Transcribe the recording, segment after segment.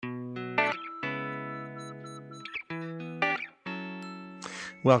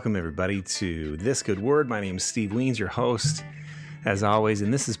Welcome, everybody, to This Good Word. My name is Steve Wiens, your host, as always,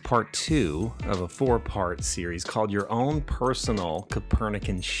 and this is part 2 of a 4-part series called Your Own Personal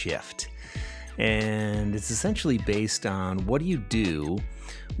Copernican Shift. And it's essentially based on what do you do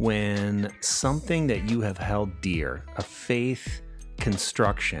when something that you have held dear, a faith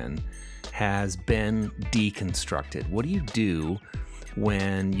construction, has been deconstructed. What do you do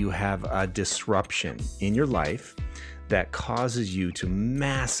when you have a disruption in your life that causes you to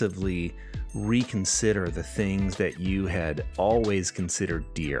massively reconsider the things that you had always considered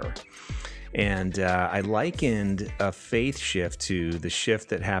dear? And I likened a faith shift to the shift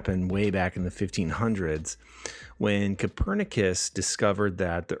that happened way back in the 1500s when Copernicus discovered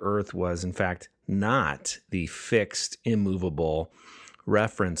that the Earth was, in fact, not the fixed, immovable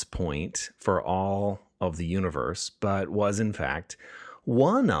reference point for all of the universe, but was, in fact,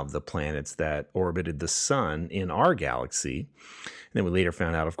 one of the planets that orbited the sun in our galaxy. And then we later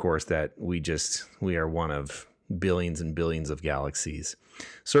found out, of course, that we are one of billions and billions of galaxies,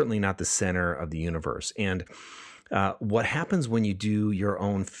 certainly not the center of the universe. And what happens when you do your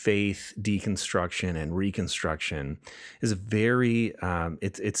own faith deconstruction and reconstruction is very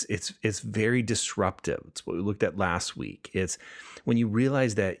it's very disruptive. It's what we looked at last week. It's when you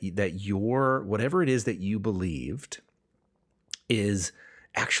realize that your whatever it is that you believed is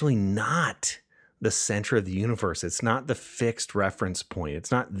actually not the center of the universe. It's not the fixed reference point. It's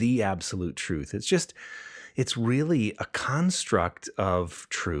not the absolute truth. It's really a construct of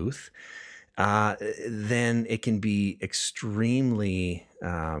truth. Then it can be extremely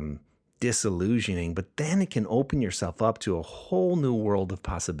disillusioning, but then it can open yourself up to a whole new world of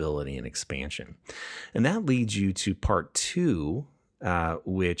possibility and expansion. And that leads you to part 2,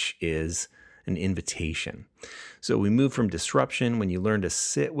 which is an invitation. So we move from disruption, when you learn to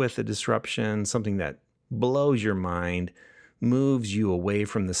sit with a disruption, something that blows your mind, moves you away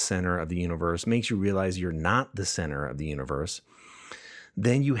from the center of the universe, makes you realize you're not the center of the universe.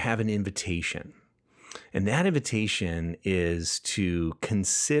 Then you have an invitation. And that invitation is to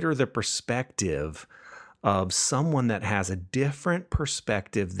consider the perspective of someone that has a different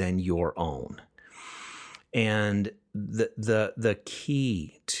perspective than your own. And the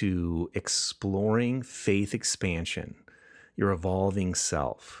key to exploring faith expansion, your evolving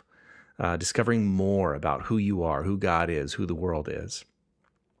self, discovering more about who you are, who God is, who the world is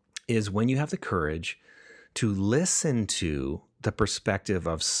when you have the courage to listen to the perspective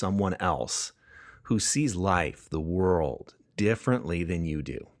of someone else who sees life, the world, differently than you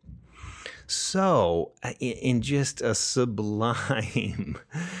do. So, in just a sublime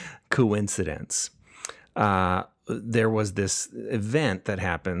coincidence, there was this event that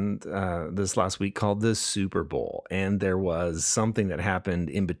happened this last week called the Super Bowl. And there was something that happened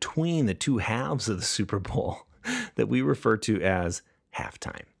in between the two halves of the Super Bowl that we refer to as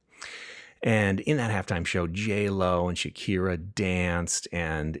halftime. And in that halftime show, J-Lo and Shakira danced,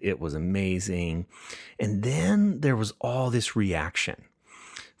 and it was amazing. And then there was all this reaction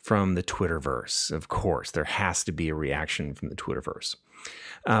from the Twitterverse. Of course, there has to be a reaction from the Twitterverse.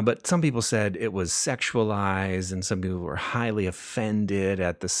 But some people said it was sexualized, and some people were highly offended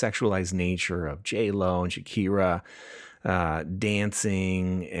at the sexualized nature of J-Lo and Shakira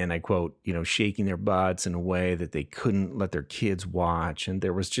dancing, and I quote, shaking their butts in a way that they couldn't let their kids watch. And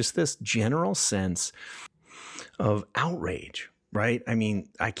there was just this general sense of outrage, right? I mean,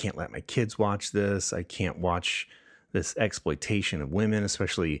 I can't let my kids watch this. I can't watch this exploitation of women,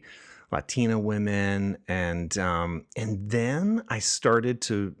 especially Latina women. And then I started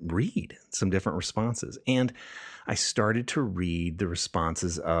to read some different responses. And I started to read the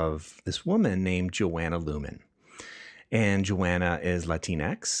responses of this woman named Joanna Lumen. And Joanna is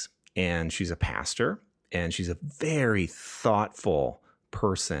Latinx, and she's a pastor, and she's a very thoughtful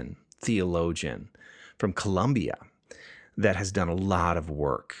person, theologian from Colombia that has done a lot of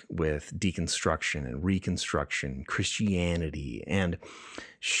work with deconstruction and reconstruction, Christianity. And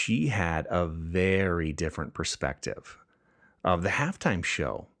she had a very different perspective of the halftime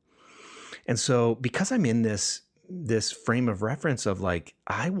show. And so because I'm in this frame of reference of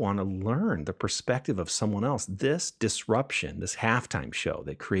I want to learn the perspective of someone else, this disruption, this halftime show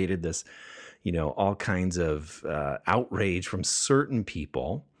that created this, all kinds of outrage from certain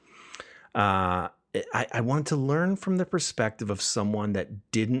people, I wanted to learn from the perspective of someone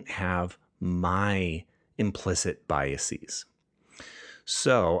that didn't have my implicit biases.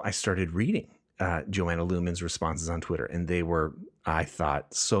 So I started reading Joanna Lumen's responses on Twitter, and they were, I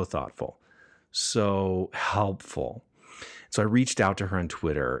thought, so thoughtful, so helpful. So I reached out to her on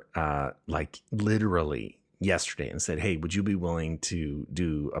Twitter, literally yesterday, and said, "Hey, would you be willing to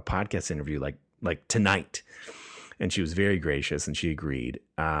do a podcast interview like tonight?" And she was very gracious and she agreed.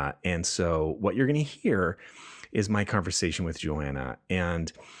 And so what you're going to hear is my conversation with Joanna.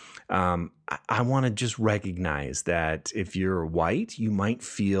 And I want to just recognize that if you're white, you might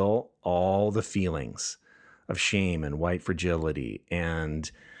feel all the feelings of shame and white fragility and,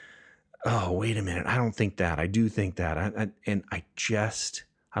 oh, wait a minute, I don't think that. I do think that. I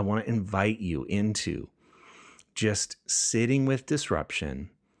want to invite you into just sitting with disruption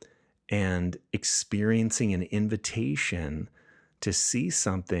and experiencing an invitation to see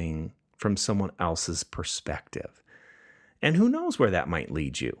something from someone else's perspective. And who knows where that might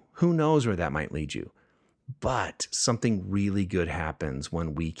lead you? Who knows where that might lead you? But something really good happens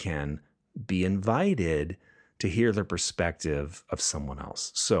when we can be invited to hear the perspective of someone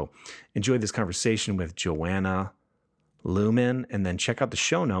else. So enjoy this conversation with Joanna Lumen, and then check out the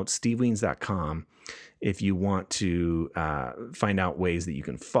show notes, steveweens.com, if you want to find out ways that you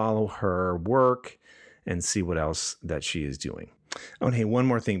can follow her work and see what else that she is doing. Oh, and hey, one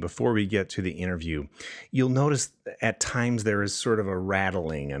more thing before we get to the interview. You'll notice at times there is sort of a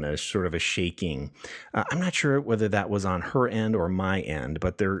rattling and a sort of a shaking. I'm not sure whether that was on her end or my end,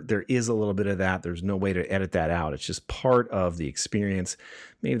 but there is a little bit of that. There's no way to edit that out. It's just part of the experience.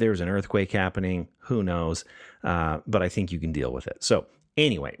 Maybe there was an earthquake happening. Who knows? But I think you can deal with it. So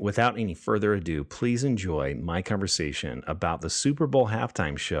anyway, without any further ado, please enjoy my conversation about the Super Bowl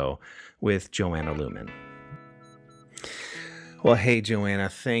halftime show with Joanna Lumen. Well, hey, Joanna,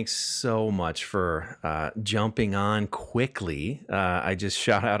 thanks so much for jumping on quickly. I just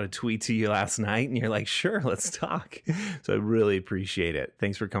shot out a tweet to you last night and you're like, sure, let's talk. So I really appreciate it.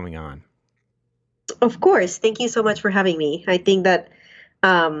 Thanks for coming on. Of course. Thank you so much for having me. I think that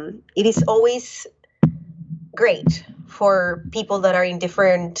it is always great for people that are in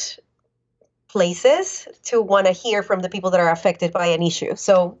different places to want to hear from the people that are affected by an issue.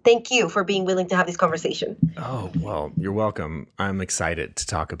 So thank you for being willing to have this conversation. Oh, well, you're welcome. I'm excited to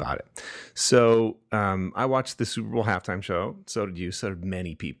talk about it. So I watched the Super Bowl halftime show. So did you. So did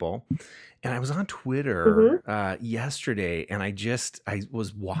many people. And I was on Twitter yesterday, and I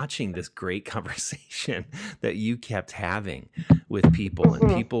was watching this great conversation that you kept having with people,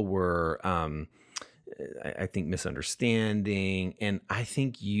 and people were I think misunderstanding. And I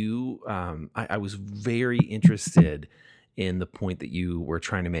think I was very interested in the point that you were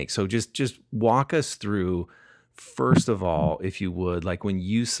trying to make. So just walk us through, first of all, if you would, like when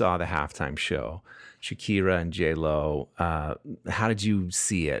you saw the halftime show, Shakira and J-Lo, how did you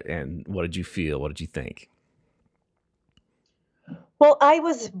see it and what did you feel? What did you think? Well, I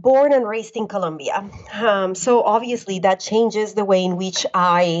was born and raised in Colombia. So obviously that changes the way in which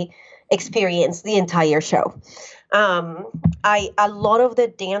I experience the entire show. A lot of the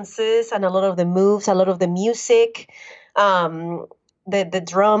dances and a lot of the moves, a lot of the music, the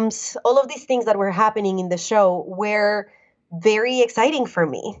drums, all of these things that were happening in the show were very exciting for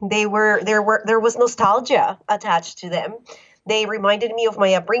me. There was nostalgia attached to them. They reminded me of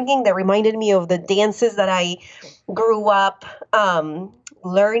my upbringing. They reminded me of the dances that I grew up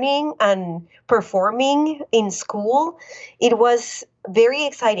learning and performing in school. It was very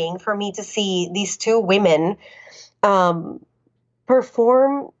exciting for me to see these two women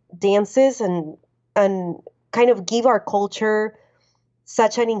perform dances and kind of give our culture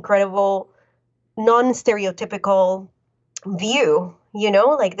such an incredible, non-stereotypical view,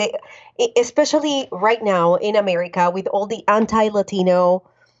 like especially right now in America with all the anti-Latino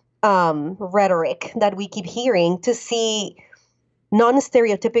rhetoric that we keep hearing, to see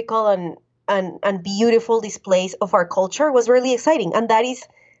non-stereotypical and beautiful displays of our culture was really exciting. And that is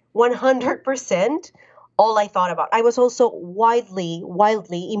 100% all I thought about. I was also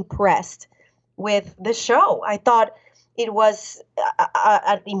wildly impressed with the show. I thought it was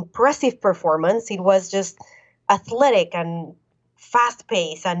an impressive performance. It was just athletic and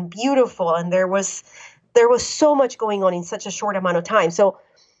fast-paced and beautiful, and there was so much going on in such a short amount of time. So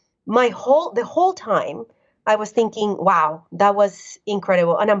the whole time I was thinking, wow, that was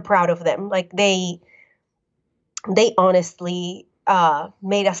incredible, and I'm proud of them. Like they honestly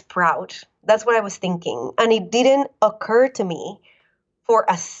made us proud. That's what I was thinking, and it didn't occur to me for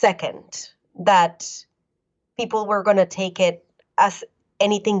a second that people were going to take it as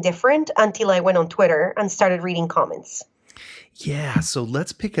anything different until I went on Twitter and started reading comments. Yeah, so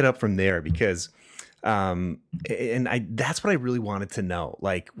let's pick it up from there because that's what I really wanted to know.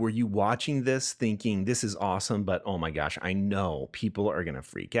 Like, were you watching this thinking this is awesome, but oh my gosh, I know people are going to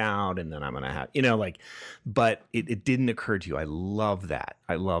freak out and then I'm going to have, but it didn't occur to you. I love that.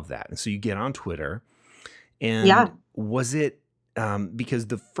 And so you get on Twitter and was it, because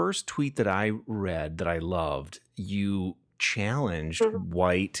the first tweet that I read that I loved, you challenged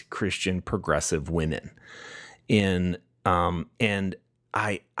white Christian progressive women. And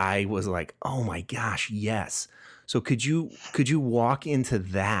I was like, oh my gosh, yes. So could you walk into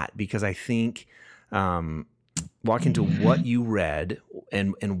that, because I think walk into what you read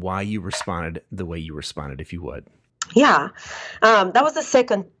and why you responded the way you responded, if you would. Yeah. That was the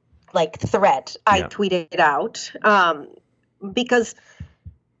second thread I Yeah. tweeted out, because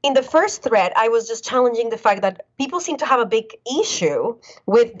in the first thread, I was just challenging the fact that people seem to have a big issue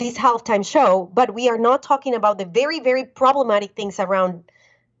with this halftime show, but we are not talking about the very, very problematic things around,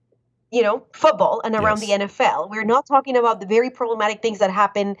 football and around Yes. the NFL. We're not talking about the very problematic things that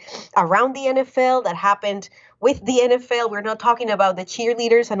happen around the NFL, that happened with the NFL. We're not talking about the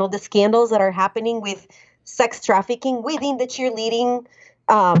cheerleaders and all the scandals that are happening with sex trafficking within the cheerleading,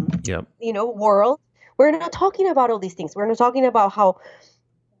 Yep. world. We're not talking about all these things. We're not talking about how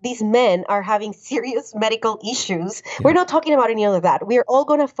these men are having serious medical issues. Yeah. We're not talking about any of that. We're all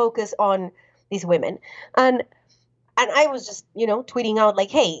going to focus on these women. And I was just, tweeting out like,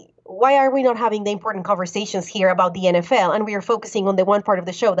 hey, why are we not having the important conversations here about the NFL? And we are focusing on the one part of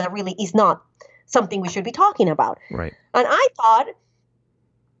the show that really is not something we should be talking about. Right. And I thought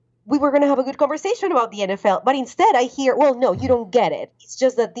we were going to have a good conversation about the NFL. But instead I hear, well, no, you don't get it. It's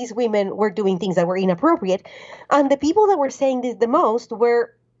just that these women were doing things that were inappropriate. And the people that were saying this the most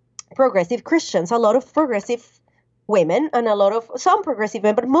were progressive Christians, a lot of progressive women and some progressive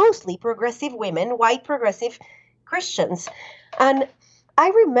men, but mostly progressive women, white progressive Christians. And I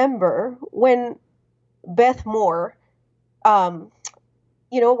remember when Beth Moore,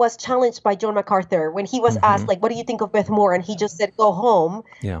 was challenged by John MacArthur when he was asked, like, what do you think of Beth Moore? And he just said, go home.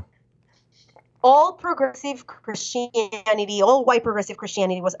 Yeah. All progressive Christianity, all white progressive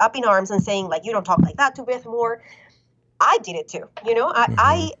Christianity was up in arms and saying, like, you don't talk like that to Beth Moore. I did it too.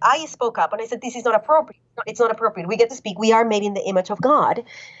 I spoke up and I said, this is not appropriate. It's not appropriate. We get to speak. We are made in the image of God.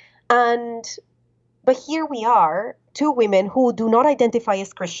 But here we are, two women who do not identify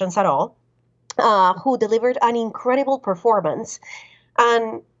as Christians at all, who delivered an incredible performance.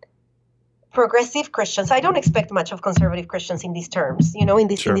 And progressive Christians, I don't expect much of conservative Christians in these terms, in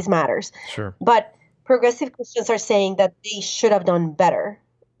these matters. Sure. But progressive Christians are saying that they should have done better.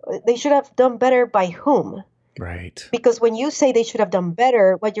 They should have done better by whom? Right. Because when you say they should have done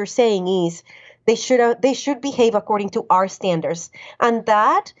better, what you're saying is they should behave according to our standards, and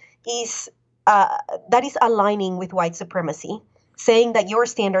that is aligning with white supremacy, saying that your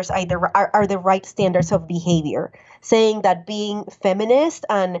standards are the right standards of behavior, saying that being feminist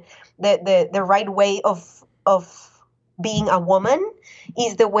and the right way of being a woman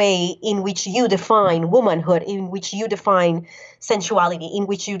is the way in which you define womanhood, in which you define sensuality, in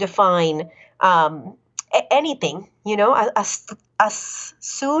which you define anything, as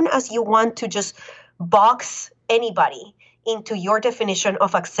soon as you want to just box anybody into your definition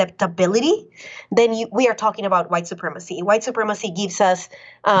of acceptability, then we are talking about white supremacy. White supremacy gives us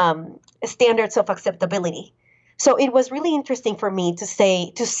standards of acceptability. So it was really interesting for me to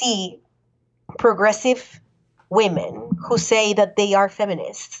see progressive women who say that they are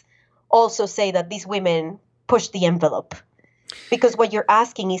feminists also say that these women push the envelope, because what you're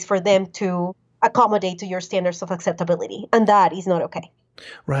asking is for them to accommodate to your standards of acceptability, and that is not okay.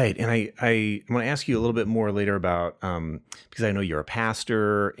 Right. And I want to ask you a little bit more later about, because I know you're a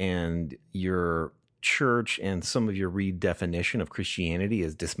pastor and your church and some of your redefinition of Christianity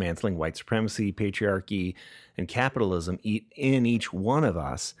is dismantling white supremacy, patriarchy, and capitalism in each one of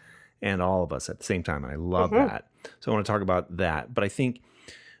us and all of us at the same time. And I love that. So I want to talk about that. But I think,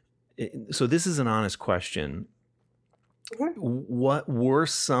 so this is an honest question. What were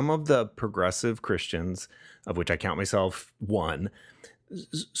some of the progressive Christians, of which I count myself one,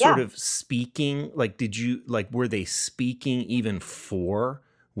 sort of speaking, were they speaking even for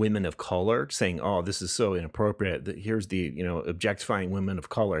women of color, saying, oh, this is so inappropriate, that here's the, objectifying women of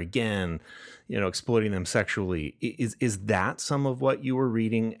color again, exploiting them sexually? Is that some of what you were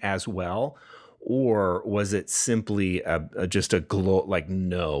reading as well? Or was it simply just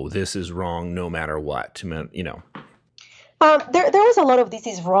no, this is wrong no matter what, There was a lot of this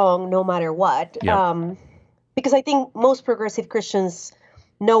is wrong no matter what. Yep. Because I think most progressive Christians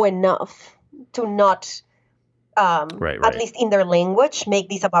know enough to not, at least in their language, make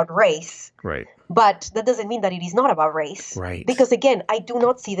this about race. Right. But that doesn't mean that it is not about race. Right. Because again, I do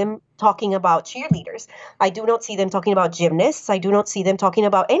not see them talking about cheerleaders. I do not see them talking about gymnasts. I do not see them talking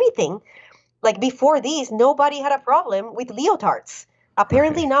about anything. Like before these, nobody had a problem with leotards.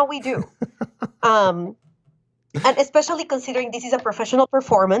 Apparently now we do. And especially considering this is a professional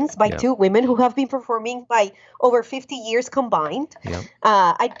performance by two women who have been performing by over 50 years combined. Yep.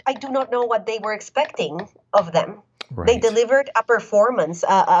 I do not know what they were expecting of them. Right. They delivered a performance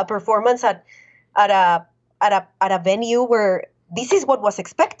at a at a venue where this is what was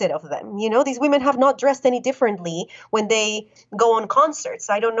expected of them. These women have not dressed any differently when they go on concerts.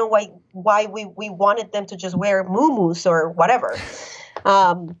 I don't know why we wanted them to just wear muumuus or whatever.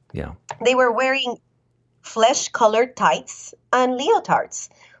 Yeah. They were wearing flesh-colored tights and leotards,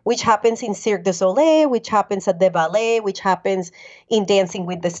 which happens in Cirque du Soleil, which happens at the ballet, which happens in Dancing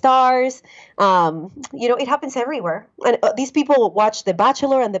with the Stars. It happens everywhere. And these people watch The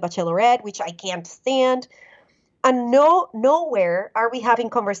Bachelor and The Bachelorette, which I can't stand. And nowhere are we having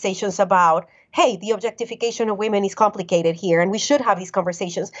conversations about, hey, the objectification of women is complicated here, and we should have these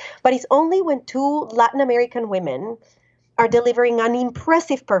conversations. But it's only when two Latin American women are delivering an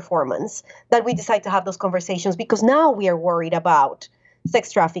impressive performance that we decide to have those conversations, because now we are worried about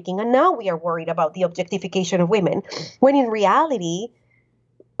sex trafficking, and now we are worried about the objectification of women. When in reality,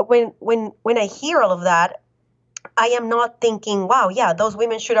 when I hear all of that, I am not thinking, wow, yeah, those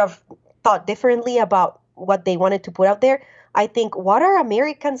women should have thought differently about what they wanted to put out there. I think, what are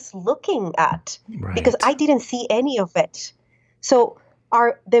Americans looking at? Right. Because I didn't see any of it. So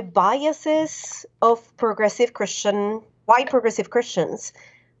are the biases of white progressive Christians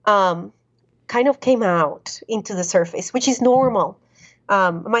kind of came out into the surface, which is normal.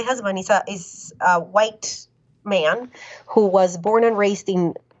 My husband is a white man who was born and raised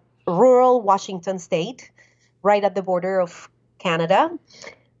in rural Washington state, right at the border of Canada.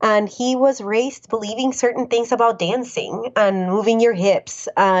 And he was raised believing certain things about dancing and moving your hips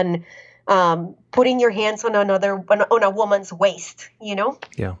and putting your hands on a woman's waist.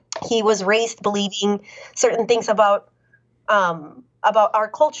 Yeah. He was raised believing certain things about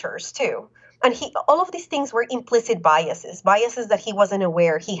our cultures too. And all of these things were implicit biases that he wasn't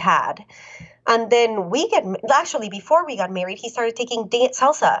aware he had. And then before we got married, he started taking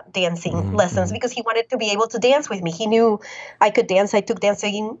salsa dancing lessons because he wanted to be able to dance with me. He knew I could dance. I took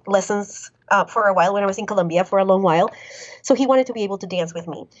dancing lessons for a while when I was in Colombia for a long while. So he wanted to be able to dance with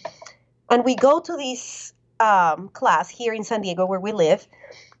me. And we go to this class here in San Diego where we live.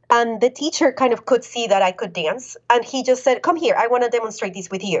 And the teacher kind of could see that I could dance. And he just said, come here, I want to demonstrate this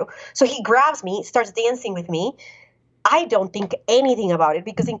with you. So he grabs me, starts dancing with me. I don't think anything about it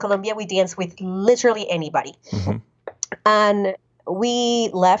because in Colombia we dance with literally anybody. Mm-hmm. And we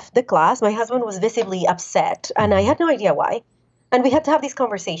left the class. My husband was visibly upset and I had no idea why. And we had to have this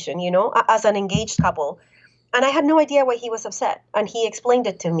conversation, as an engaged couple. And I had no idea why he was upset. And he explained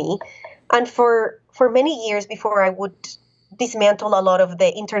it to me. And for many years before I would dismantle a lot of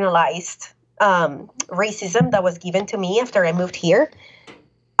the internalized racism that was given to me after I moved here,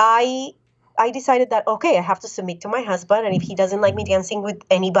 I decided that, okay, I have to submit to my husband. And if he doesn't like me dancing with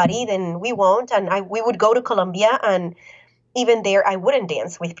anybody, then we won't. And we would go to Colombia, and even there, I wouldn't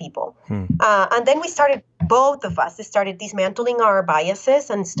dance with people. And then both of us started dismantling our biases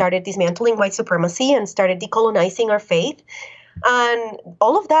and started dismantling white supremacy and started decolonizing our faith. And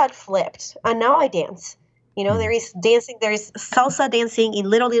all of that flipped. And now I dance. There is dancing. There is salsa dancing in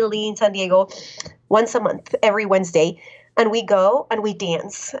Little Italy in San Diego once a month, every Wednesday. And we go and we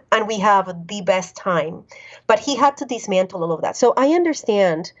dance and we have the best time. But he had to dismantle all of that. So I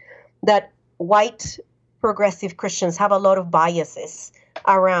understand that white progressive Christians have a lot of biases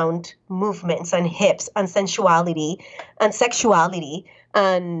around movements and hips and sensuality and sexuality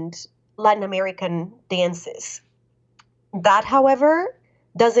and Latin American dances. That, however,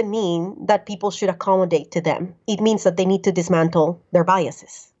 doesn't mean that people should accommodate to them. It means that they need to dismantle their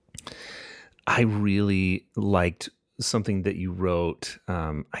biases. I really liked something that you wrote.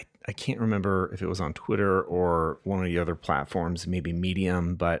 I can't remember if it was on Twitter or one of the other platforms, maybe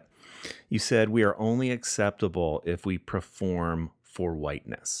Medium, but you said we are only acceptable if we perform for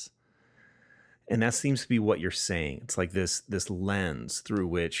whiteness. And that seems to be what you're saying. It's like this lens through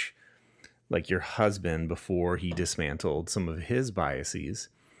which, like your husband, before he dismantled some of his biases,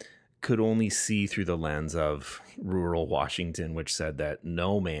 could only see through the lens of rural Washington, which said that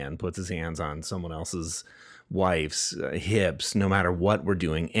no man puts his hands on someone else's wife's hips, no matter what we're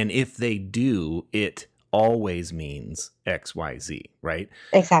doing. And if they do, it always means X, Y, Z, right?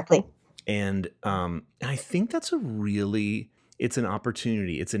 Exactly. And I think that's it's an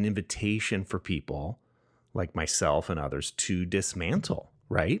opportunity. It's an invitation for people like myself and others to dismantle,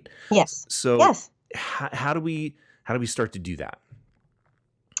 right? Yes. So yes. How do we start to do that?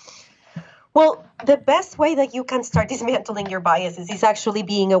 Well, the best way that you can start dismantling your biases is actually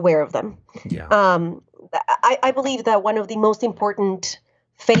being aware of them. Yeah. I believe that one of the most important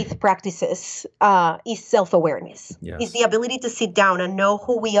faith practices is self-awareness. Is Yes. the ability to sit down and know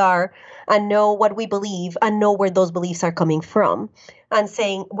who we are and know what we believe and know where those beliefs are coming from, and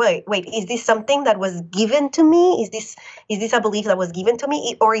saying, wait, is this something that was given to me? Is this a belief that was given to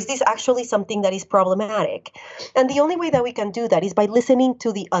me, or is this actually something that is problematic? And the only way that we can do that is by listening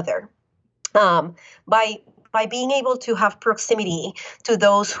to the other, um, by being able to have proximity to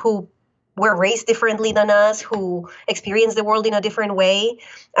those who were raised differently than us, who experience the world in a different way.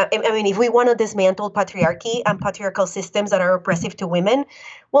 I mean, if we want to dismantle patriarchy and patriarchal systems that are oppressive to women,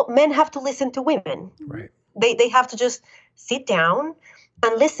 well, men have to listen to women. Right. They have to just sit down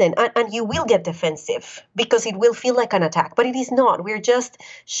and listen, and you will get defensive because it will feel like an attack, but it is not. We're just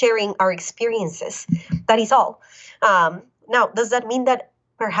sharing our experiences. That is all. Now, does that mean that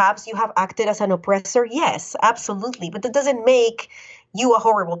perhaps you have acted as an oppressor? Yes, absolutely. But that doesn't make you a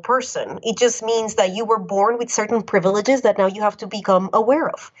horrible person. It just means that you were born with certain privileges that now you have to become aware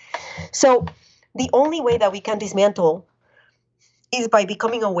of. So the only way that we can dismantle is by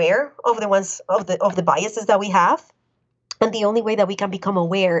becoming aware of the biases that we have. And the only way that we can become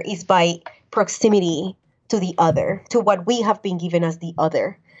aware is by proximity to the other, to what we have been given as the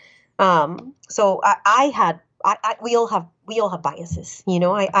other. So we all have biases.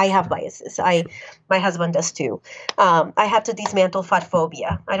 I have biases. My husband does too. I had to dismantle fat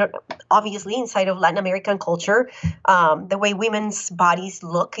phobia. Obviously, inside of Latin American culture, the way women's bodies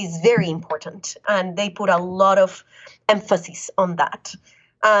look is very important, and they put a lot of emphasis on that.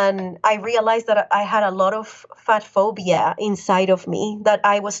 And I realized that I had a lot of fat phobia inside of me, that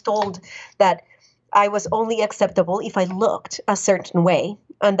I was told that I was only acceptable if I looked a certain way,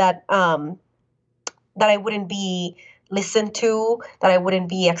 and that I wouldn't be listened to, that I wouldn't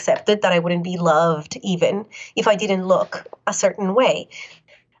be accepted, that I wouldn't be loved even if I didn't look a certain way.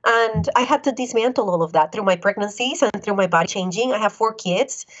 And I had to dismantle all of that through my pregnancies and through my body changing. I have 4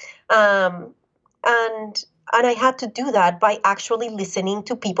 kids. And I had to do that by actually listening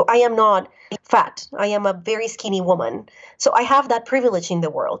to people. I am not fat. I am a very skinny woman. So I have that privilege in the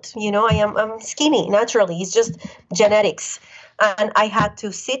world. I'm skinny naturally. It's just genetics. And I had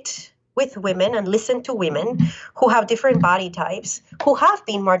to sit with women and listen to women who have different body types, who have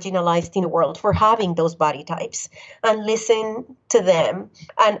been marginalized in the world for having those body types, and listen to them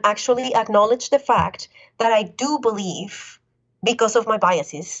and actually acknowledge the fact that I do believe, because of my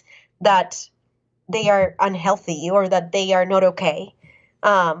biases, that they are unhealthy or that they are not okay.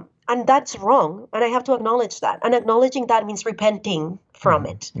 And that's wrong. And I have to acknowledge that. And acknowledging that means repenting from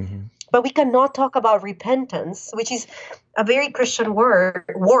it. Mm-hmm. But we cannot talk about repentance, which is a very Christian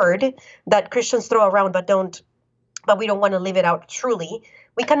word that Christians throw around, but we don't want to live it out truly.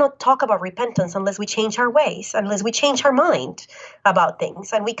 We cannot talk about repentance unless we change our ways, unless we change our mind about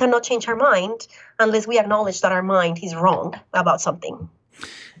things. And we cannot change our mind unless we acknowledge that our mind is wrong about something.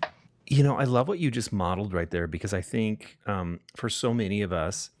 I love what you just modeled right there, because I think for so many of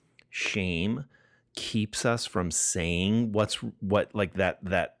us, shame keeps us from saying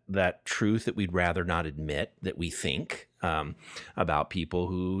that truth that we'd rather not admit, that we think about people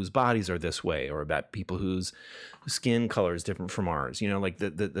whose bodies are this way, or about people whose skin color is different from ours. Like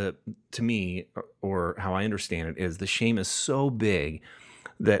the to me, or how I understand it, is the shame is so big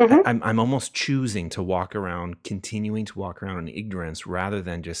that Mm-hmm. I'm almost choosing to continuing to walk around in ignorance, rather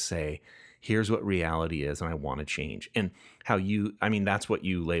than just say, here's what reality is and I want to change. And that's what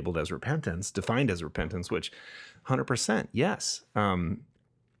you labeled as repentance, defined as repentance, which 100%, yes. And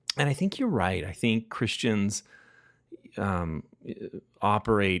I think you're right. I think Christians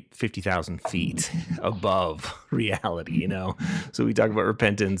operate 50,000 feet above reality, So we talk about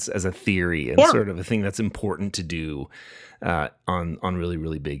repentance as a theory and sort of a thing that's important to do on really,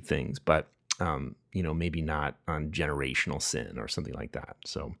 really big things, but maybe not on generational sin or something like that.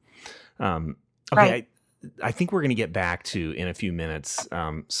 So, okay, Right. I think we're going to get back to, in a few minutes,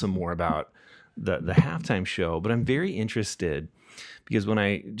 some more about the halftime show, but I'm very interested, because when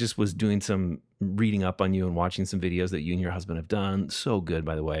I just was doing some reading up on you and watching some videos that you and your husband have done, so good,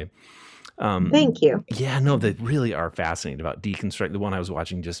 by the way. Thank you. Yeah, no, that really are fascinating about deconstruct. The one I was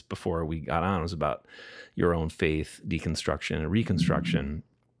watching just before we got on was about your own faith deconstruction and reconstruction,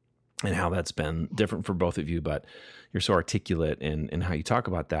 and how that's been different for both of you, but you're so articulate in how you talk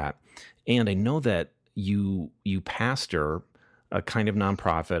about that. And I know that you pastor a kind of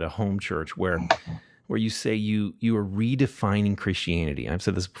nonprofit, a home church, where you say you are redefining Christianity. I've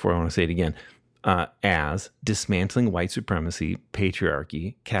said this before, I want to say it again, as dismantling white supremacy,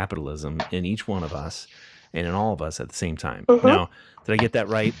 patriarchy, capitalism in each one of us and in all of us at the same time. Mm-hmm. Now, did I get that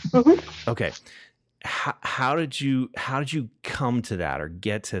right? Mm-hmm. Okay. how did you come to that or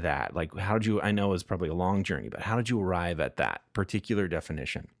get to that? Like, how did you? I know it was probably a long journey, but how did you arrive at that particular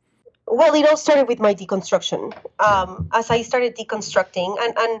definition? Well, it all started with my deconstruction. Yeah. As I started deconstructing,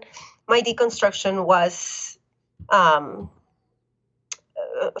 and my deconstruction was um,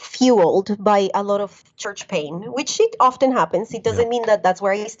 fueled by a lot of church pain, which it often happens. It Yeah. doesn't mean that that's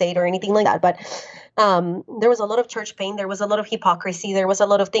where I stayed or anything like that, but there was a lot of church pain. There was a lot of hypocrisy. There was a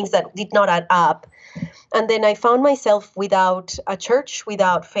lot of things that did not add up. And then I found myself without a church,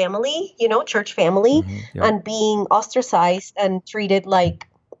 without family, church family, Yeah. and being ostracized and treated like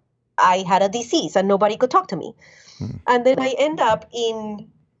I had a disease and nobody could talk to me. Mm-hmm. And then I end up in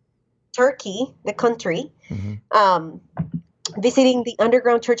Turkey, the country, um, visiting the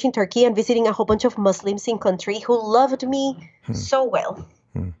underground church in Turkey and visiting a whole bunch of Muslims in country who loved me so well.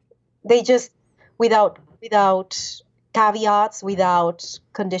 They just, without caveats, without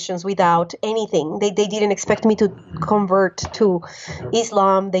conditions, without anything. They didn't expect me to convert to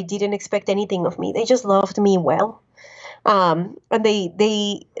Islam. They didn't expect anything of me. They just loved me well. And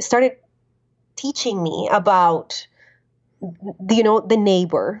they started teaching me about, the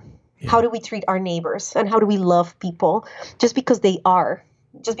neighbor. Yeah. How do we treat our neighbors and how do we love people just because they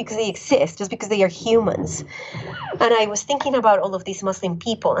exist, just because they are humans. And I was thinking about all of these Muslim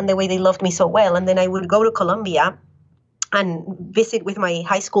people and the way they loved me so well. And then I would go to Colombia and visit with my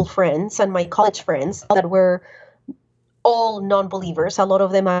high school friends and my college friends that were all non-believers, a lot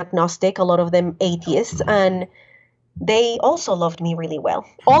of them agnostic, a lot of them atheists, and they also loved me really well,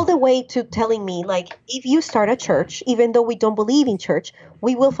 all the way to telling me, like, if you start a church, even though we don't believe in church,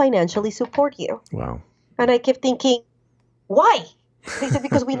 we will financially support you. Wow. And I kept thinking, why? They said,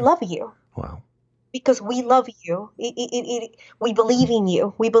 because we love you. Wow. Because we love you. We believe in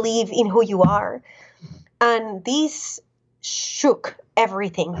you. We believe in who you are. And this shook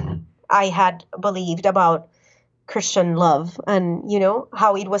everything I had believed about Christian love and,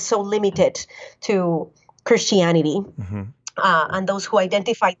 how it was so limited to Christianity. And those who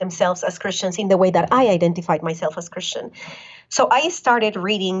identified themselves as Christians in the way that I identified myself as Christian. So I started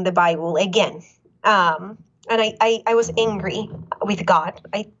reading the Bible again. And I was angry with God.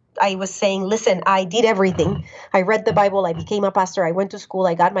 I was saying, listen, I did everything. I read the Bible. I became a pastor. I went to school.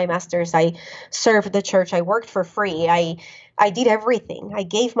 I got my master's. I served the church. I worked for free. I did everything. I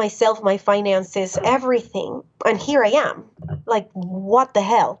gave myself, my finances, everything. And here I am. Like, what the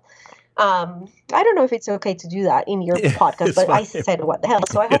hell? I don't know if it's okay to do that in your podcast, but fine. I said what the hell,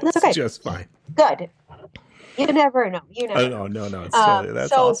 so I hope that's okay. It's just fine. Good. You never know. You never know. No. It's totally,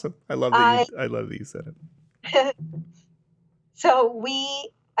 that's so awesome. I love that you said it. So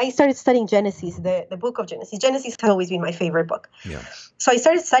I started studying Genesis, the book of Genesis. Genesis has always been my favorite book. Yeah. So I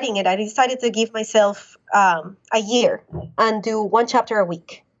started studying it. I decided to give myself a year and do one chapter a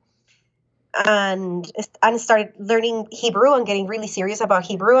week. And started learning Hebrew and getting really serious about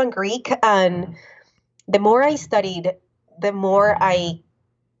Hebrew and Greek. And the more I studied, the more I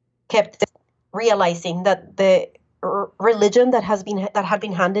kept realizing that the religion that had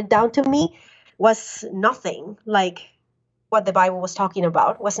been handed down to me was nothing like what the Bible was talking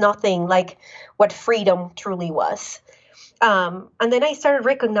about, was nothing like what freedom truly was. And then I started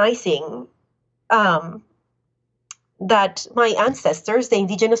recognizing that my ancestors, the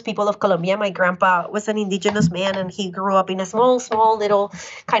indigenous people of Colombia, my grandpa was an indigenous man and he grew up in a small little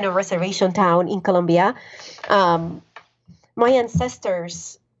kind of reservation town in Colombia. My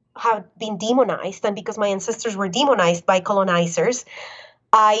ancestors have been demonized, and because my ancestors were demonized by colonizers,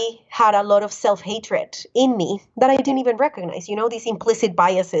 I had a lot of self-hatred in me that I didn't even recognize, these implicit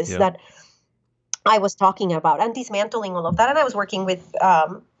biases that I was talking about, and dismantling all of that. And I was working with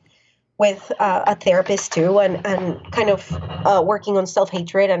a therapist too, and kind of working on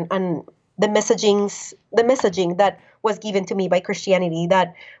self-hatred and the messaging that was given to me by Christianity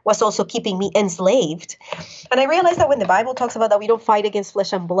that was also keeping me enslaved. And I realized that when the Bible talks about that we don't fight against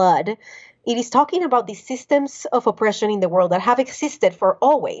flesh and blood, it is talking about the systems of oppression in the world that have existed for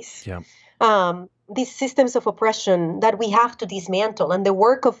always. Yeah. These systems of oppression that we have to dismantle. And the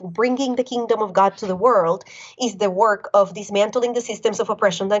work of bringing the kingdom of God to the world is the work of dismantling the systems of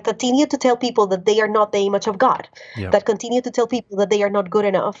oppression that continue to tell people that they are not the image of God, that continue to tell people that they are not good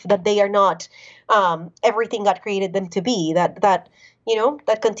enough, that they are not everything God created them to be, that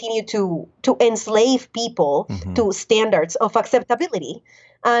continue to enslave people to standards of acceptability.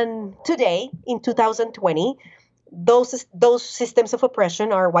 And today, in 2020, those systems of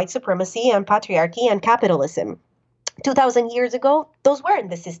oppression are white supremacy and patriarchy and capitalism. 2,000 years ago, those weren't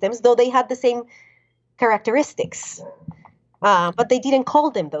the systems, though they had the same characteristics. But they didn't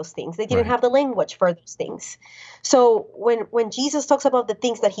call them those things. They didn't Right. have the language for those things. So when Jesus talks about the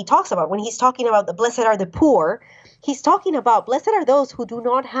things that he talks about, when he's talking about the blessed are the poor, he's talking about blessed are those who do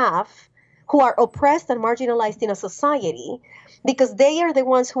not have, who are oppressed and marginalized in a society, because they are the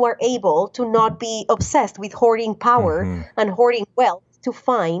ones who are able to not be obsessed with hoarding power Mm-hmm. and hoarding wealth to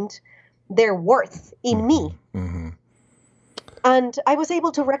find their worth in me. Mm-hmm. And I was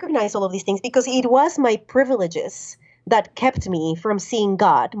able to recognize all of these things because it was my privileges that kept me from seeing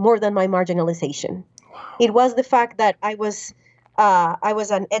God more than my marginalization. It was the fact that I was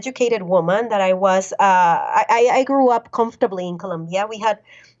an educated woman, that I grew up comfortably in Colombia. We had,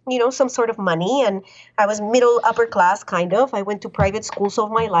 some sort of money, and I was middle upper class, kind of. I went to private schools all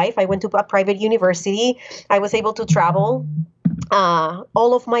of my life. I went to a private university. I was able to travel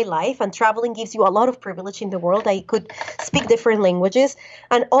all of my life, and traveling gives you a lot of privilege in the world. I could speak different languages,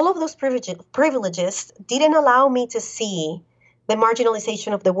 and all of those privileges didn't allow me to see the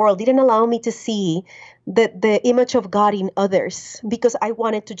marginalization of the world, didn't allow me to see the image of God in others, because I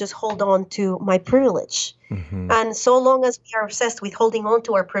wanted to just hold on to my privilege. Mm-hmm. And so long as we are obsessed with holding on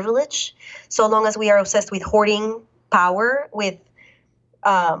to our privilege, so long as we are obsessed with hoarding power,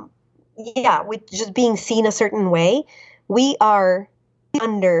 um, with just being seen a certain way, we are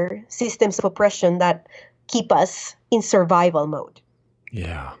under systems of oppression that keep us in survival mode,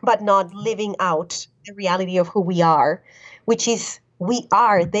 Yeah. but not living out the reality of who we are, which is we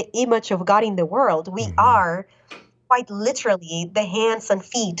are the image of God in the world. We Mm-hmm. are quite literally the hands and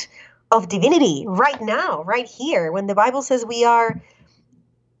feet of divinity right now, right here. When the Bible says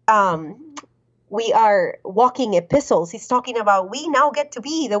um, we are walking epistles, he's talking about we now get to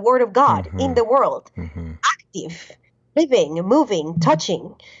be the word of God in the world, Mm-hmm. active, living, moving,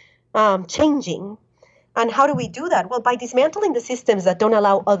 touching, changing. And how do we do that? Well, by dismantling the systems that don't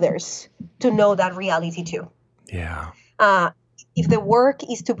allow others to know that reality too. Yeah. If the work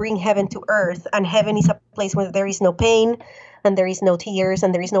is to bring heaven to earth, and heaven is a place where there is no pain and there is no tears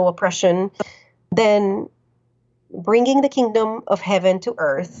and there is no oppression, then bringing the kingdom of heaven to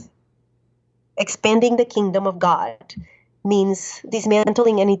earth, expanding the kingdom of God, means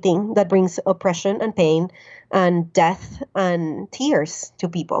dismantling anything that brings oppression and pain and death and tears to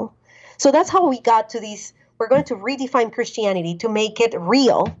people. So that's how we got to these. We're going to redefine Christianity to make it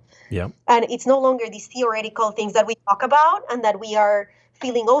real. Yep. And it's no longer these theoretical things that we talk about and that we are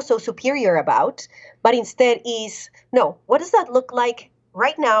feeling also superior about, but instead is, no, what does that look like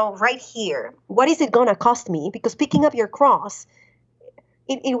right now, right here? What is it going to cost me? Because picking up your cross,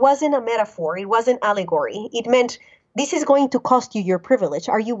 it wasn't a metaphor. It wasn't allegory. It meant this is going to cost you your privilege.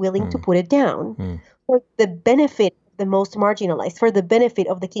 Are you willing to put it down for the benefit of the most marginalized, for the benefit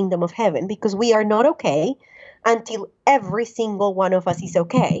of the kingdom of heaven? Because we are not okay until every single one of us is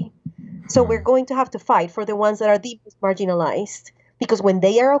okay. So we're going to have to fight for the ones that are the most marginalized, because when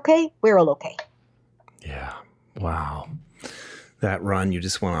they are okay, we're all okay. Yeah. Wow. That run you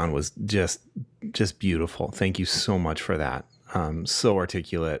just went on was just beautiful. Thank you so much for that. So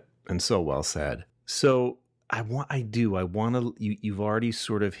articulate and so well said. So I want to, you've already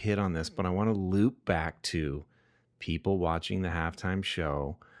sort of hit on this, but I want to loop back to people watching the halftime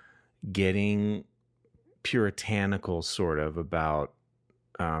show, getting puritanical sort of about,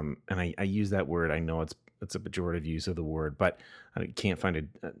 and I use that word. I know it's a pejorative use of the word, but I can't find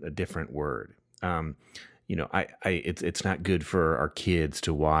a different word. It's not good for our kids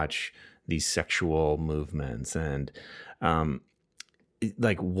to watch these sexual movements, and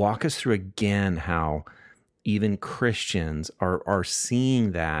walk us through again how even Christians are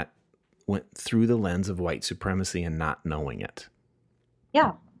seeing that went through the lens of white supremacy and not knowing it.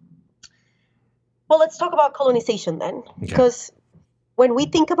 Yeah. Well, let's talk about colonization then, because when we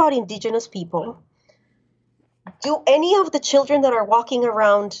think about indigenous people, do any of the children that are walking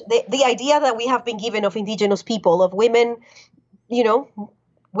around, the idea that we have been given of indigenous people, of women,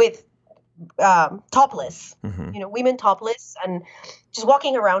 with topless, women topless and just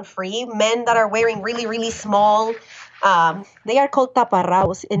walking around free, men that are wearing really, really small, they are called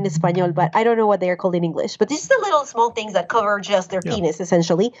taparrabos in Espanol, but I don't know what they are called in English. But these are the little small things that cover just their penis,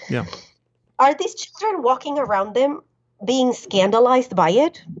 essentially. Yeah. Are these children walking around them being scandalized by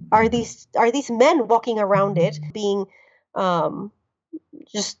it? Are these men walking around it being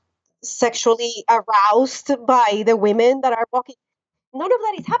just sexually aroused by the women that are walking? None of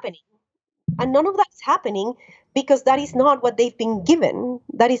that is happening. And none of that is happening because that is not what they've been given.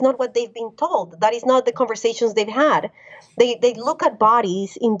 That is not what they've been told. That is not the conversations they've had. They look at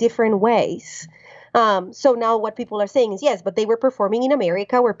bodies in different ways. So now what people are saying is, yes, but they were performing in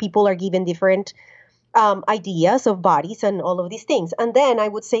America where people are given different ideas of bodies and all of these things. And then I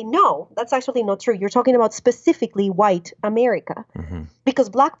would say, no, that's actually not true. You're talking about specifically white America, because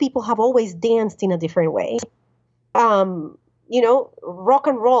Black people have always danced in a different way. Rock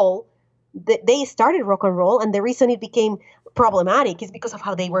and roll, they started rock and roll, and the reason it became problematic is because of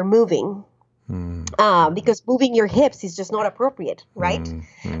how they were moving. Because moving your hips is just not appropriate, right?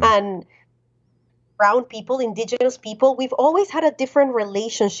 And brown people, indigenous people, we've always had a different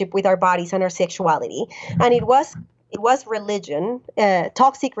relationship with our bodies and our sexuality. And it was religion,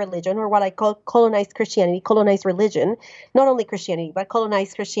 toxic religion, or what I call colonized Christianity, colonized religion. Not only Christianity, but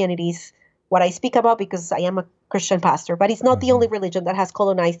colonized Christianity is what I speak about because I am a Christian pastor, but it's not the only religion that has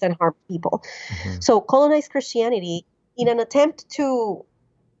colonized and harmed people. So colonized Christianity, in an attempt to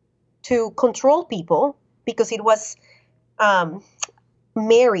control people, because it was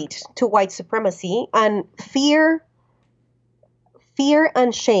married to white supremacy, and fear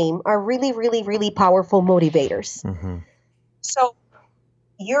and shame are really, really, really powerful motivators. So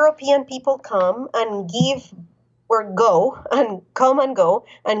European people come and go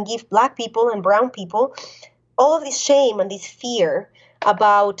and give Black people and brown people all of this shame and this fear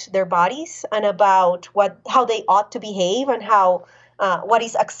about their bodies and about how they ought to behave and how what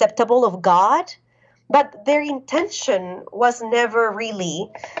is acceptable of God. But their intention was never really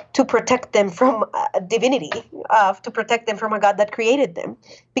to protect them from divinity, to protect them from a God that created them.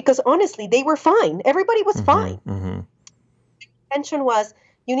 Because honestly, they were fine. Everybody was fine. The intention was,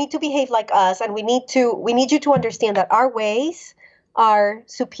 you need to behave like us, and we need you to understand that our ways are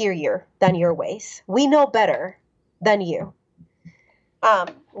superior than your ways. We know better than you.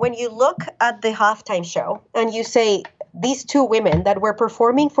 When you look at the halftime show and you say these two women that were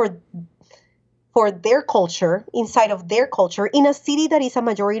performing for their culture, inside of their culture, in a city that is a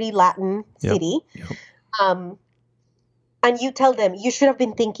majority Latin city, and you tell them, you should have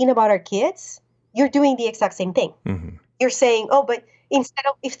been thinking about our kids, you're doing the exact same thing. You're saying, oh, but instead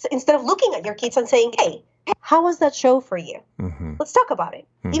of looking at your kids and saying, hey, how was that show for you? Let's talk about it.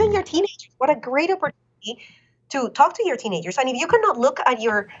 Even your teenagers, what a great opportunity to talk to your teenagers. And if you cannot look at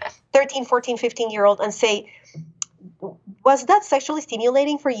your 13, 14, 15-year-old and say, was that sexually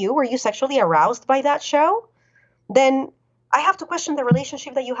stimulating for you? Were you sexually aroused by that show? Then I have to question the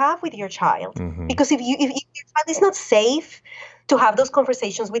relationship that you have with your child. Because if your child is not safe to have those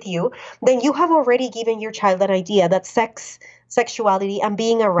conversations with you, then you have already given your child an idea that sexuality and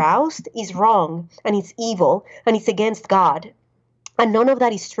being aroused is wrong and it's evil and it's against God. And none of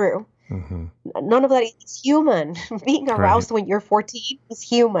that is true. None of that is human. Being aroused when you're 14 is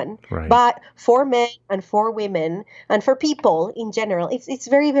human. But for men and for women and for people in general, it's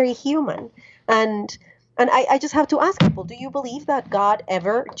very, very human. And I just have to ask people, do you believe that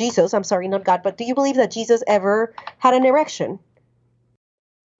Jesus, I'm sorry, not God, but do you believe that Jesus ever had an erection?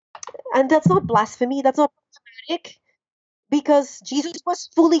 And that's not blasphemy. That's not problematic. Because Jesus was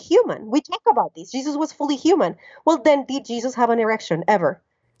fully human. We talk about this. Jesus was fully human. Well, then did Jesus have an erection ever?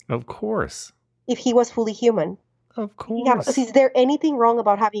 Of course. If he was fully human. Of course. Is there anything wrong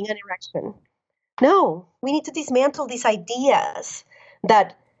about having an erection? No. We need to dismantle these ideas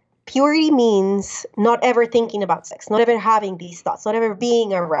that purity means not ever thinking about sex, not ever having these thoughts, not ever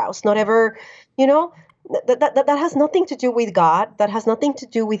being aroused, not ever, that has nothing to do with God. That has nothing to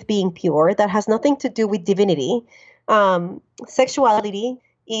do with being pure. That has nothing to do with divinity. Sexuality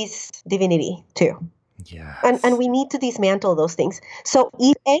is divinity too. Yes. And we need to dismantle those things. So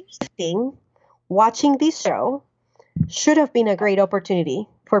if anything, watching this show should have been a great opportunity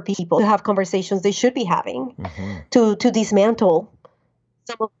for people to have conversations they should be having, to dismantle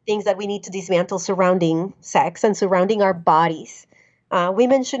some of the things that we need to dismantle surrounding sex and surrounding our bodies.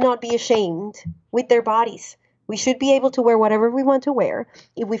 Women should not be ashamed with their bodies. We should be able to wear whatever we want to wear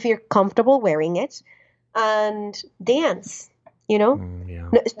if we feel comfortable wearing it, and dance.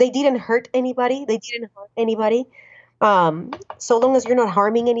 They didn't hurt anybody. So long as you're not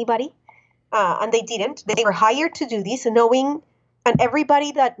harming anybody. And they didn't. They were hired to do this, and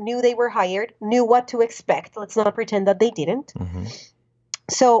everybody that knew they were hired knew what to expect. Let's not pretend that they didn't.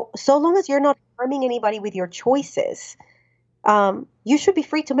 So long as you're not harming anybody with your choices, you should be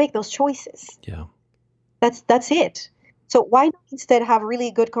free to make those choices. Yeah. That's it. So why not instead have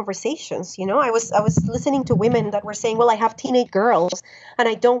really good conversations? I was listening to women that were saying, well, I have teenage girls and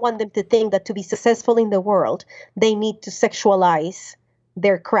I don't want them to think that to be successful in the world, they need to sexualize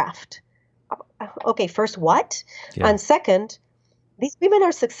their craft. Okay, first, what? Yeah. And second, these women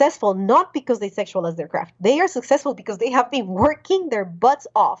are successful not because they sexualize their craft. They are successful because they have been working their butts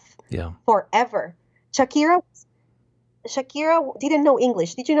off forever. Shakira didn't know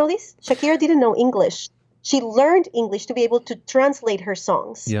English. Did you know this? Shakira didn't know English She learned English to be able to translate her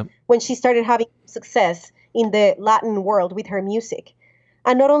songs Yep. when she started having success in the Latin world with her music.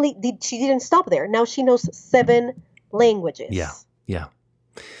 And not only didn't stop there. Now she knows 7 languages. Yeah. Yeah.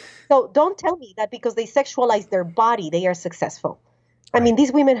 So don't tell me that because they sexualize their body, they are successful. I mean,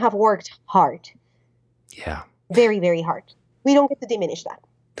 these women have worked hard. Yeah. Very, very hard. We don't get to diminish that.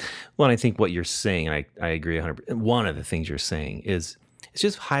 Well, and I think what you're saying, and I agree 100%. One of the things you're saying is it's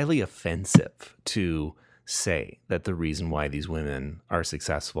just highly offensive to say that the reason why these women are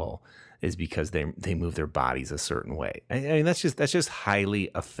successful is because they move their bodies a certain way. I mean, that's just highly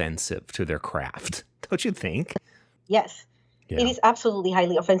offensive to their craft, don't you think? Yes. Yeah. It is absolutely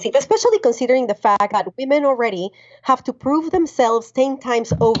highly offensive, especially considering the fact that women already have to prove themselves 10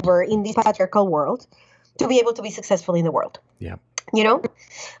 times over in this patriarchal world to be able to be successful in the world. Yeah. You know,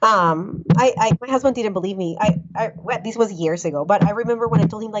 my husband didn't believe me. Well, this was years ago, but I remember when I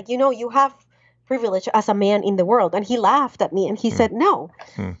told him, like, you have privilege as a man in the world, and he laughed at me and he said, "No,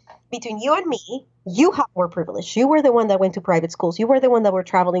 between you and me, you have more privilege. You were the one that went to private schools. You were the one that were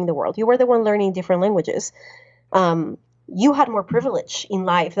traveling the world. You were the one learning different languages. You had more privilege in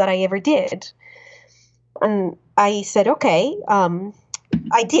life than I ever did." And I said, "Okay,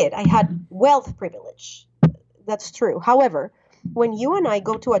 I did. I had wealth privilege. That's true. However, when you and I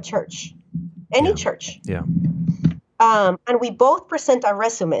go to a church, any church, and we both present our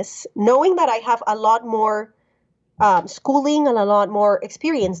resumes, knowing that I have a lot more schooling and a lot more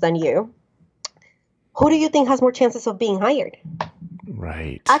experience than you, who do you think has more chances of being hired?"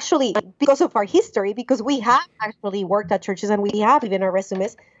 Right. Actually, because of our history, because we have actually worked at churches and we have even our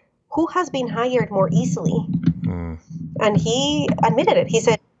resumes, who has been hired more easily? And he admitted it. He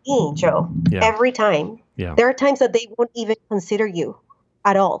said, "Me, Joe, every time." Yeah. There are times that they won't even consider you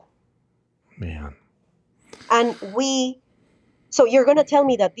at all. Man. And so you're going to tell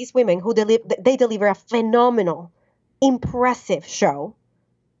me that these women who deliver a phenomenal, impressive show,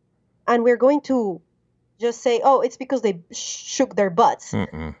 and we're going to just say, "Oh, it's because they shook their butts."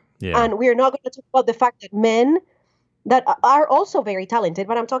 Yeah. And we're not going to talk about the fact that men that are also very talented,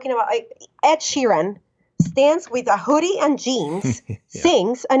 but I'm talking about Ed Sheeran stands with a hoodie and jeans,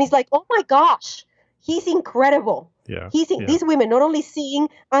 sings, and he's like, "Oh my gosh, he's incredible." Yeah. These women not only sing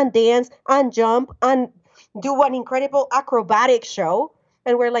and dance and jump and do an incredible acrobatic show,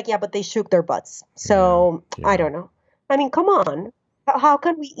 and we're like, "Yeah, but they shook their butts." So I don't know. I mean, come on. How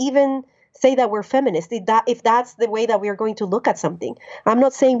can we even say that we're feminist if that's the way that we are going to look at something? I'm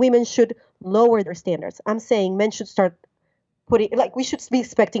not saying women should lower their standards. I'm saying men should start we should be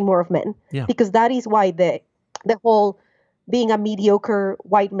expecting more of men, because that is why the whole being a mediocre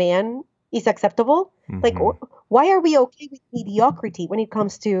white man is acceptable. Like, why are we okay with mediocrity when it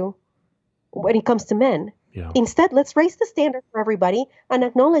comes to men? Instead, let's raise the standard for everybody and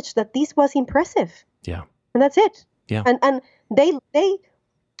acknowledge that this was impressive. And that's it. And they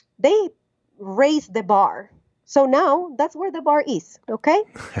raised the bar. So now that's where the bar is. Okay?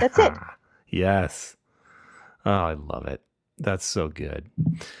 That's it. Yes. Oh, I love it. That's so good.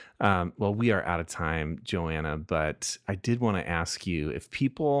 Well, we are out of time, Joanna, but I did want to ask you if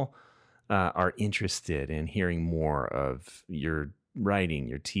people are interested in hearing more of your writing,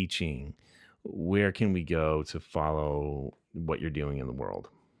 your teaching, where can we go to follow what you're doing in the world?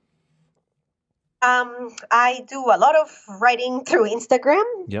 I do a lot of writing through Instagram.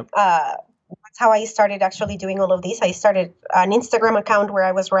 That's how I started actually doing all of this. I started an Instagram account where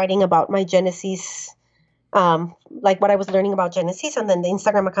I was writing about my Genesis, like what I was learning about Genesis, and then the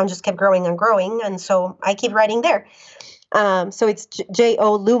Instagram account just kept growing and growing, and so I keep writing there. So it's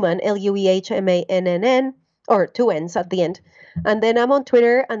J.O. Luehmann, Luehmann, or 2 N's at the end. And then I'm on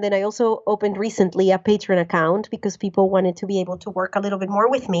Twitter, and then I also opened recently a Patreon account because people wanted to be able to work a little bit more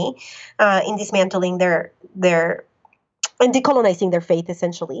with me in dismantling their and decolonizing their faith,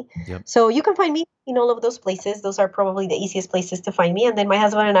 essentially. So you can find me in all of those places. Those are probably the easiest places to find me. And then my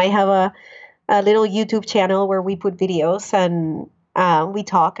husband and I have a little YouTube channel where we put videos and we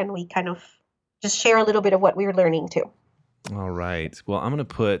talk and we kind of just share a little bit of what we're learning too. All right. Well, I'm going to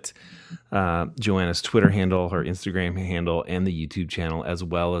put Joanna's Twitter handle, her Instagram handle, and the YouTube channel, as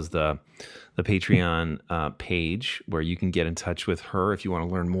well as the Patreon page where you can get in touch with her if you want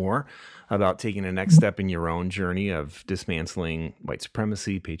to learn more about taking the next step in your own journey of dismantling white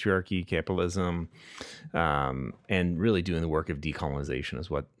supremacy, patriarchy, capitalism, and really doing the work of decolonization is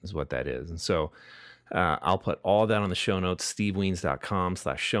what that is. And so I'll put all that on the show notes,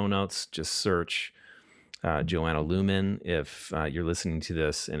 stevewiens.com/show notes. Just search Joanna Lumen, if you're listening to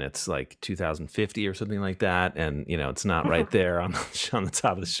this and it's like 2050 or something like that, and it's not right there on the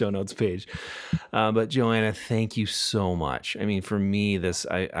top of the show notes page. But Joanna, thank you so much. I mean, for me,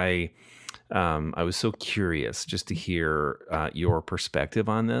 I was so curious just to hear your perspective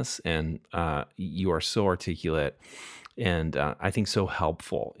on this, and you are so articulate and I think so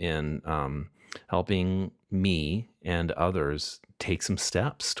helpful in helping me and others take some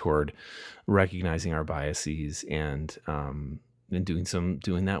steps toward recognizing our biases and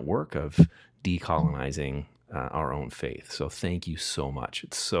doing that work of decolonizing our own faith. So thank you so much.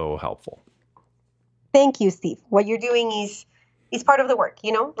 It's so helpful. Thank you, Steve. What you're doing is part of the work.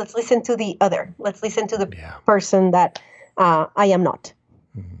 Let's listen to the other. Let's listen to the person that I am not.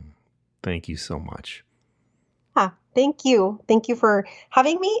 Thank you so much. Thank you. Thank you for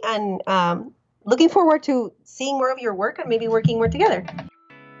having me, and looking forward to seeing more of your work and maybe working more together.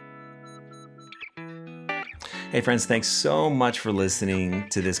 Hey friends, thanks so much for listening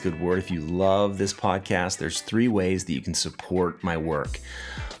to This Good Word. If you love this podcast, there's 3 ways that you can support my work.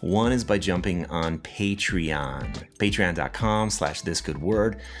 One is by jumping on Patreon,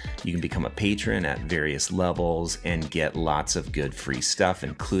 patreon.com/thisgoodword. You can become a patron at various levels and get lots of good free stuff,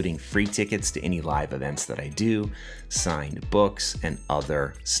 including free tickets to any live events that I do, signed books, and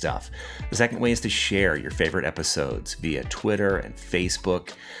other stuff. The second way is to share your favorite episodes via Twitter and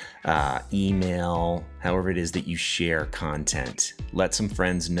Facebook, email, however it is that you share content. Let some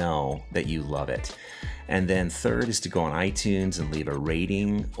friends know that you love it. And then third is to go on iTunes and leave a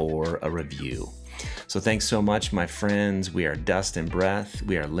rating or a review. So thanks so much, my friends. We are dust and breath.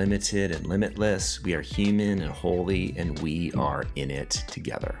 We are limited and limitless. We are human and holy, and we are in it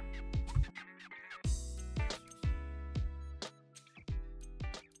together.